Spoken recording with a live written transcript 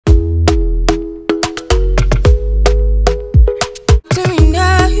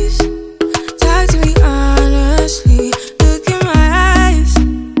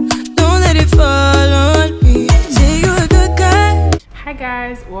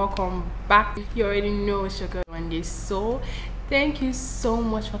welcome back. You already know it's your girl one day, so thank you so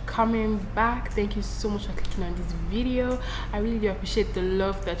much for coming back. Thank you so much for clicking on this video. I really do appreciate the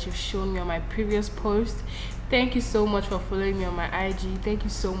love that you've shown me on my previous post. Thank you so much for following me on my IG. Thank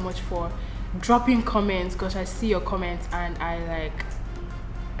you so much for dropping comments. Gosh, I see your comments and I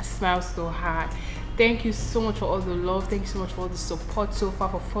smile so hard. Thank you so much for all the love. Thank you so much for all the support so far,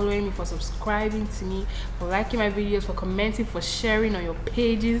 for following me, for subscribing to me, for liking my videos, for commenting, for sharing on your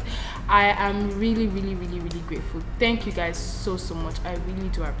pages. I am really grateful. Thank you guys so much. I really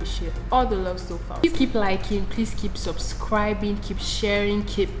do appreciate all the love so far. Please keep liking, please keep subscribing, keep sharing,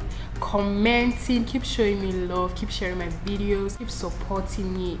 keep commenting, keep showing me love, keep sharing my videos, keep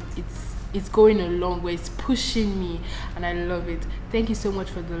supporting me. It's going a long way. It's pushing me and I love it. Thank you so much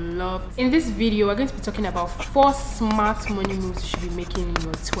for the love. In this video, we're going to be talking about 4 smart money moves you should be making in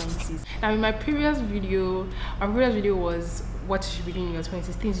your 20s. Now, in my previous video, was what you should be doing in your 20s,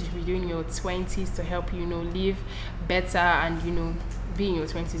 things you should be doing in your 20s to help you, live better and, be in your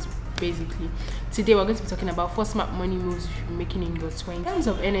 20s. Basically, today we're going to be talking about 4 smart money moves you should be making in your 20s. In terms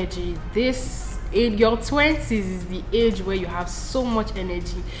of energy, in your 20s is the age where you have so much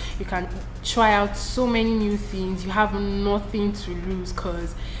energy. You can try out so many new things. You have nothing to lose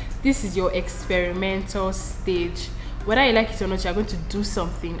because this is your experimental stage. Whether you like it or not, you're going to do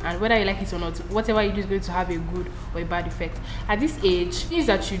something, and whether you like it or not, whatever you do is going to have a good or a bad effect. At this age, things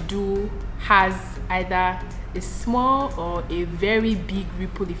that you do has either a small or a very big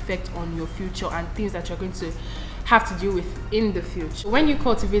ripple effect on your future and things that you're going to have to deal with in the future. When you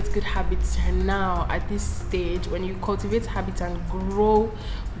cultivate good habits now at this stage, when you cultivate habits and grow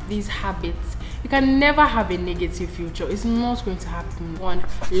these habits, you can never have a negative future. It's not going to happen. One,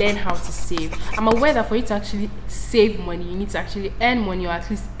 learn how to save. I'm aware that for you to actually save money, you need to actually earn money, or at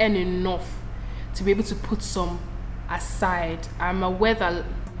least earn enough to be able to put some aside. I'm aware that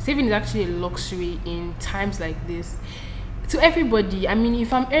saving is actually a luxury in times like this. To everybody, I mean,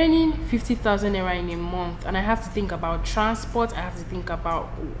 if I'm earning 50,000 naira in a month and I have to think about transport, I have to think about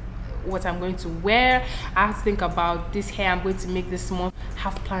what I'm going to wear, I have to think about this hair I'm going to make this month,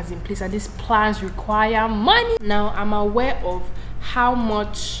 have plans in place, and these plans require money. Now, I'm aware of how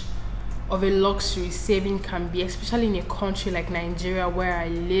much of a luxury saving can be, especially in a country like Nigeria where I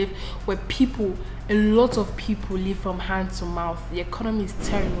live, where a lot of people live from hand to mouth. The economy is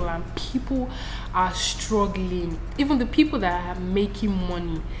terrible and people are struggling. Even the people that are making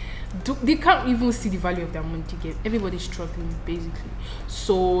money, they can't even see the value of their money to get. Everybody's struggling basically.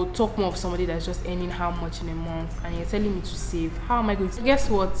 So talk more of somebody that's just earning how much in a month and you're telling me to save. How am I going to? Guess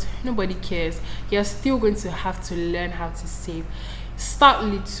what? Nobody cares. You're still going to have to learn how to save. Start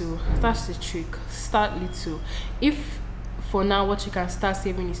little. That's the trick. Start little. If for now what you can start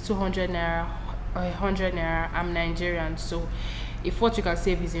saving is 200 naira or 100 naira, I'm Nigerian, so if what you can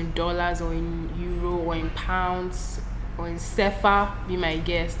save is in dollars or in euro or in pounds or in sefa, be my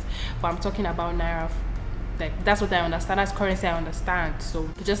guest. But I'm talking about naira. Like, that's what I understand. That's currency I understand. So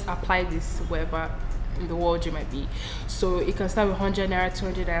you just apply this wherever in the world you might be. So it can start with 100 naira,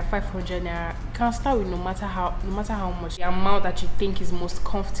 200 naira, 500 naira. You can start with no matter how much, the amount that you think is most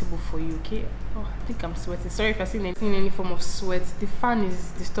comfortable for you. Okay. Oh, I think I'm sweating. Sorry if I've seen any form of sweat. The fan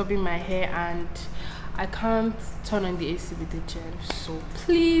is disturbing my hair and I can't turn on the AC with the gen, so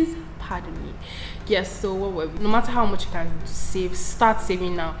please pardon me. Yes, so no matter how much you can save, start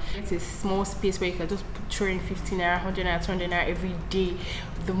saving now. It's a small space where you can just throw in 50 naira, 100 naira, 200 naira every day.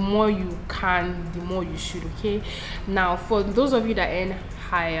 The more you can, the more you should. Okay. Now, for those of you that earn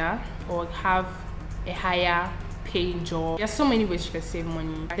higher or have a higher paying job, there's so many ways you can save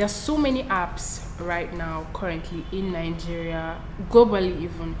money. There's so many apps right now currently in Nigeria, globally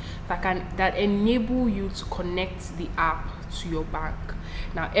even, that enable you to connect the app to your bank.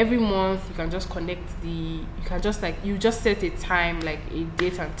 Now every month you can just you just set a time, like a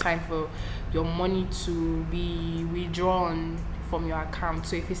date and time for your money to be withdrawn from your account.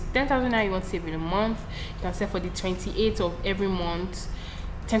 So if it's 10,000 naira you want to save in a month, you can set for the 28th of every month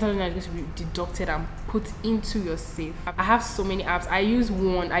 10,000 naira is going to be deducted and put into your safe. I have so many apps. I use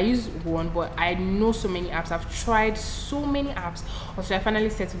one, but I know so many apps. I've tried so many apps until I finally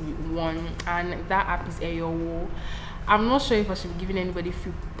settled with one, and that app is Ayowo. I'm not sure if I should be giving anybody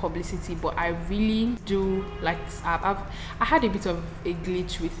free publicity, but I really do like this app. I had a bit of a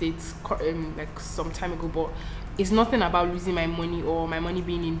glitch with it like some time ago, but it's nothing about losing my money or my money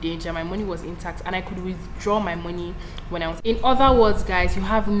being in danger. My money was intact and I could withdraw my money when I was. In other words, guys, you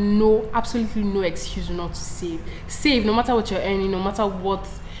have absolutely no excuse not to save. Save no matter what you're earning, no matter what,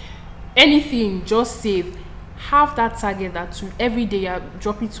 anything, just save. have that target that every day you're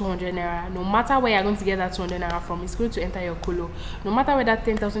dropping 200 naira. No matter where you're going to get that 200 naira from, it's going to enter your colo. No matter where that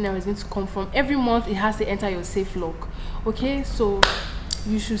 10,000 naira is going to come from, every month it has to enter your safe lock. Okay, so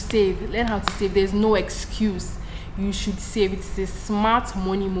you should save. Learn how to save. There's no excuse. You should save. It's a smart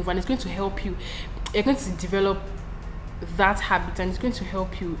money move, and it's going to help you. You're going to develop that habit, and it's going to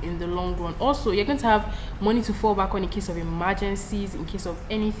help you in the long run. Also, you're going to have money to fall back on in case of emergencies, in case of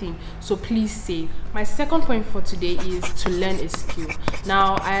anything. So please save. My second point for today is to learn a skill.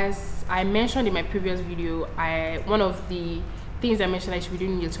 Now, as I mentioned in my previous video, one of the things I mentioned that you should be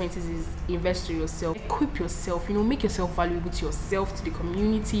doing in your 20s is invest to yourself. Equip yourself, make yourself valuable to yourself, to the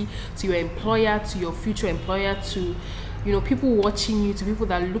community, to your employer, to your future employer, to people watching you, to people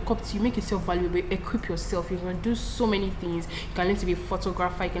that look up to you. Make yourself valuable. Equip yourself. You can do so many things. You can learn to be a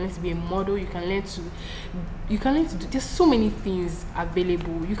photographer, you can learn to be a model, you can learn to do, there's so many things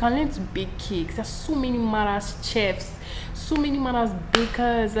available. You can learn to bake cakes. There's so many matters chefs, so many matters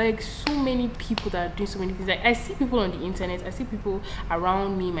bakers, like so many people that are doing so many things. Like I see people on the internet, I see people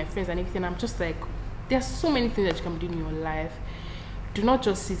around me, my friends and everything. I'm just like, there's so many things that you can be doing in your life. Do not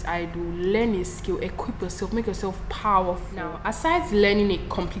just sit idle. Learn a skill, equip yourself, make yourself powerful. Now, aside learning a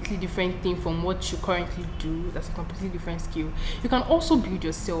completely different thing from what you currently do, that's a completely different skill, you can also build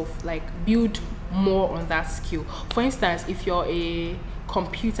yourself, like build more on that skill. For instance, if you're a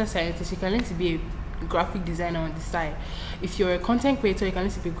computer scientist, you can learn to be a graphic designer on the side. If you're a content creator, you can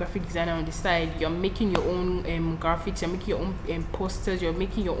learn to be a graphic designer on the side. You're making your own graphics, you're making your own posters, you're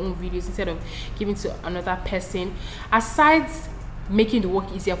making your own videos instead of giving to another person. Aside making the work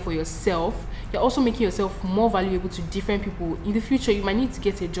easier for yourself, you're also making yourself more valuable to different people. In the future, you might need to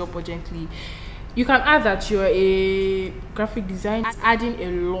get a job urgently. You can add that you're a graphic designer. It's adding a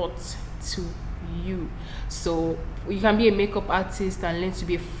lot to you. So you can be a makeup artist and learn to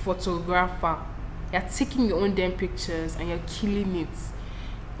be a photographer. You're taking your own damn pictures and you're killing it.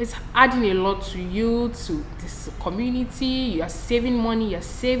 It's adding a lot to you, to this community. You're saving money, you're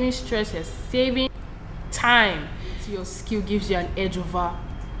saving stress, you're saving time. Your skill gives you an edge over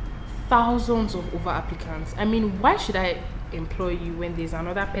thousands of over applicants. I mean, why should I employ you when there's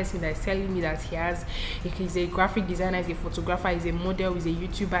another person that's telling me that he's a graphic designer, he's a photographer, he's a model, he's a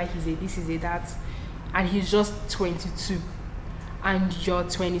YouTuber, he's a this, he's a that, and he's just 22 and you're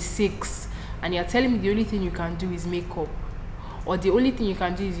 26, and you're telling me the only thing you can do is makeup, or the only thing you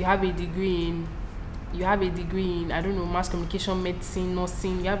can do is you have a degree in I don't know, mass communication, medicine,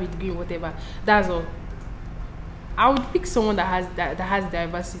 nursing, you have a degree in whatever. That's all. I would pick someone that has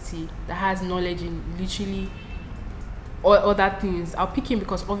diversity, that has knowledge in literally all other things. I'll pick him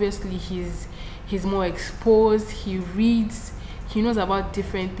because obviously he's more exposed, he reads, he knows about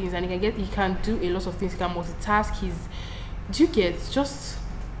different things, and he can do a lot of things. He can multitask. Do you get? Just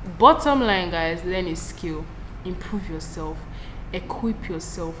bottom line, guys, learn a skill, improve yourself, equip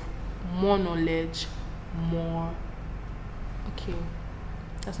yourself, more knowledge, more. Okay,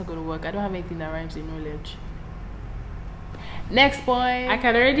 that's not gonna work. I don't have anything that rhymes with knowledge. Next point, I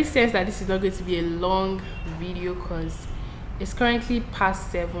can already sense that this is not going to be a long video because it's currently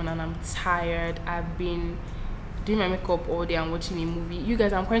past 7 and I'm tired. I've been doing my makeup all day and watching a movie. You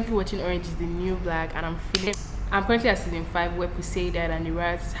guys, I'm currently watching Orange is the New Black, and I'm currently at season 5 where Pusey died and the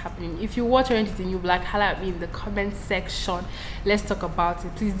riots is happening. If you watch Orange is the New Black, holla at me in the comment section. Let's talk about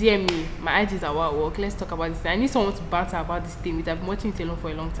it. Please DM me. My IGs are at work. Let's talk about this thing. I need someone to banter about this thing. I've been watching it alone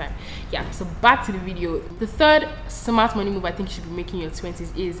for a long time. Yeah, so back to the video. The third smart money move I think you should be making in your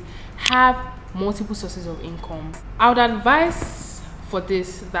 20s is have multiple sources of income. I would advise for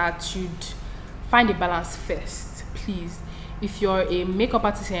this that you'd find a balance first, please. If you're a makeup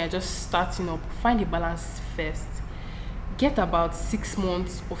artist and you're just starting up, find a balance first. Get about 6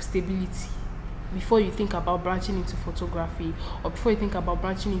 months of stability before you think about branching into photography, or before you think about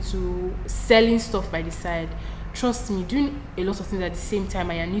branching into selling stuff by the side. Trust me, doing a lot of things at the same time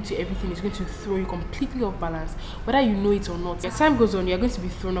and you're new to everything is going to throw you completely off balance, whether you know it or not. As time goes on, you're going to be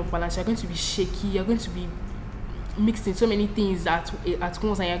thrown off balance, you're going to be shaky, you're going to be mixed in so many things at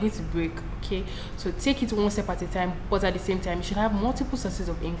once, and you're going to break. Okay, so take it one step at a time, but at the same time you should have multiple sources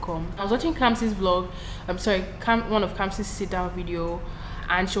of income. I was watching Kamsi's vlog, one of Kamsi's sit down video,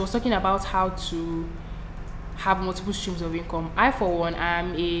 and she was talking about how to have multiple streams of income. I, for one,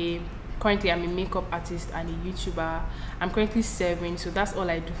 currently I'm a makeup artist and a YouTuber. I'm currently serving, so that's all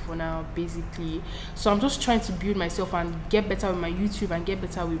I do for now, basically. So I'm just trying to build myself and get better with my YouTube and get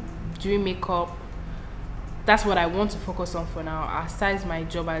better with doing makeup that's what I want to focus on for now, aside my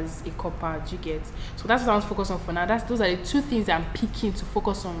job as a copper. Do you get? So that's what I want to focus on for now. Those are the two things I'm picking to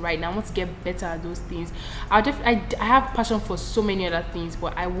focus on right now. I want to get better at those things. I have passion for so many other things,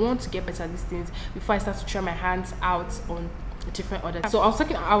 but I want to get better at these things before I start to try my hands out on different other. So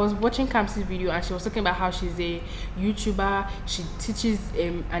I was watching Kamsi's video, and she was talking about how she's a YouTuber. She teaches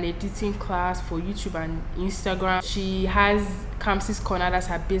an editing class for YouTube and Instagram. She has Kamsi's Corner, that's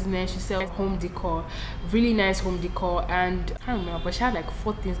her business. She sells home decor, really nice home decor, and I can't remember, but she had like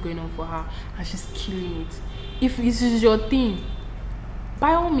 4 things going on for her, and she's killing it. If this is your thing,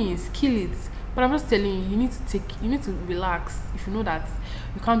 by all means kill it. But I'm just telling you, you need to relax. If you know that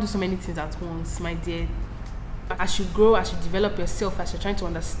you can't do so many things at once, my dear. As you grow, as you develop yourself, as you're trying to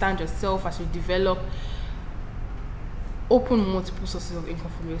understand yourself, as you develop, open multiple sources of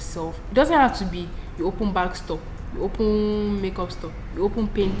income for yourself. It doesn't have to be you open bag store, you open makeup store, you open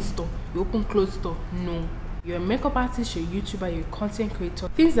paint store, you open clothes store. No, you're a makeup artist, you're a YouTuber, you're a content creator.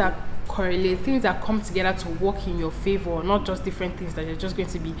 Things that correlate, things that come together to work in your favor, not just different things that you're just going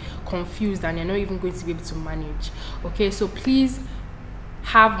to be confused and you're not even going to be able to manage. Okay, so please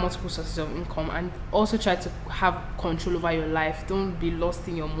have multiple sources of income, and also try to have control over your life. Don't be lost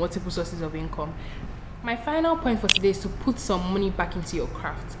in your multiple sources of income. My final point for today is to put some money back into your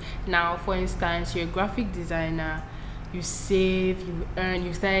craft. Now, for instance, you're a graphic designer, you save, you earn,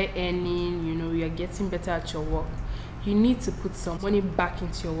 you start earning, you know, you're getting better at your work. You need to put some money back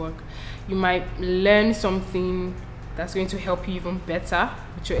into your work. You might learn something that's going to help you even better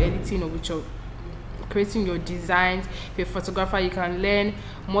with your editing or with your creating your designs. If you're a photographer, you can learn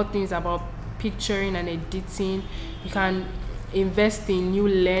more things about picturing and editing. You can invest in new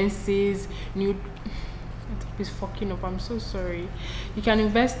lenses, is fucking up, I'm so sorry. You can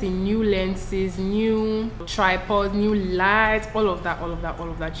invest in new lenses, new tripods, new lights, all of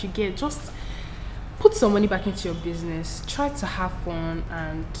that. You get, just put some money back into your business. Try to have fun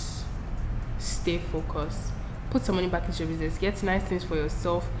and stay focused. Put some money back into your business. Get nice things for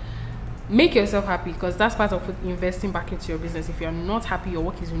yourself. Make yourself happy, because that's part of investing back into your business. If you're not happy, your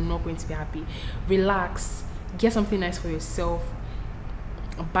work is not going to be happy. Relax, get something nice for yourself,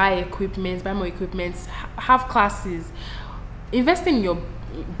 buy more equipment, have classes. Investing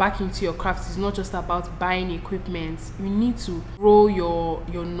back into your craft is not just about buying equipment. You need to grow your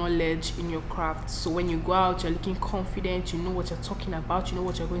knowledge in your craft, so when you go out, you're looking confident, you know what you're talking about, you know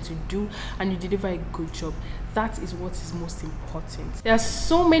what you're going to do, and you deliver a good job. That is what is most important. There are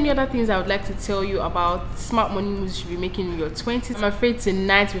so many other things I would like to tell you about smart money moves you should be making in your 20s. I'm afraid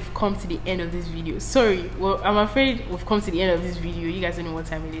tonight we've come to the end of this video. I'm afraid we've come to the end of this video. You guys don't know what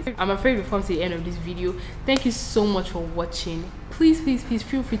time it is. I'm afraid we've come to the end of this video. Thank you so much for watching. Please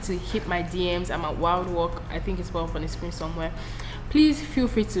feel free to hit my DMs. I'm at Wild Walk. I think it's up on the screen somewhere. Please feel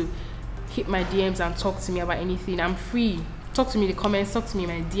free to hit my DMs and talk to me about anything. I'm free. Talk to me in the comments, talk to me in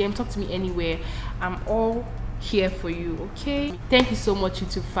my DM, talk to me anywhere. I'm all here for you. Okay, thank you so much,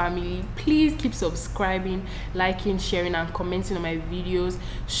 YouTube family. Please keep subscribing, liking, sharing, and commenting on my videos.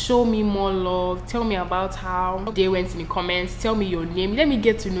 Show me more love. Tell me about how they went in the comments. Tell me your name. Let me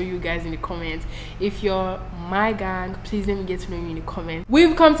get to know you guys in the comments. If you're my gang, please let me get to know you in the comments.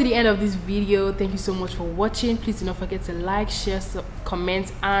 We've come to the end of this video. Thank you so much for watching. Please do not forget to like, share,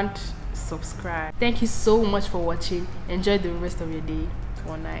 comment, and subscribe. Thank you so much for watching. Enjoy the rest of your day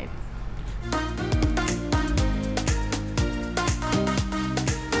or night.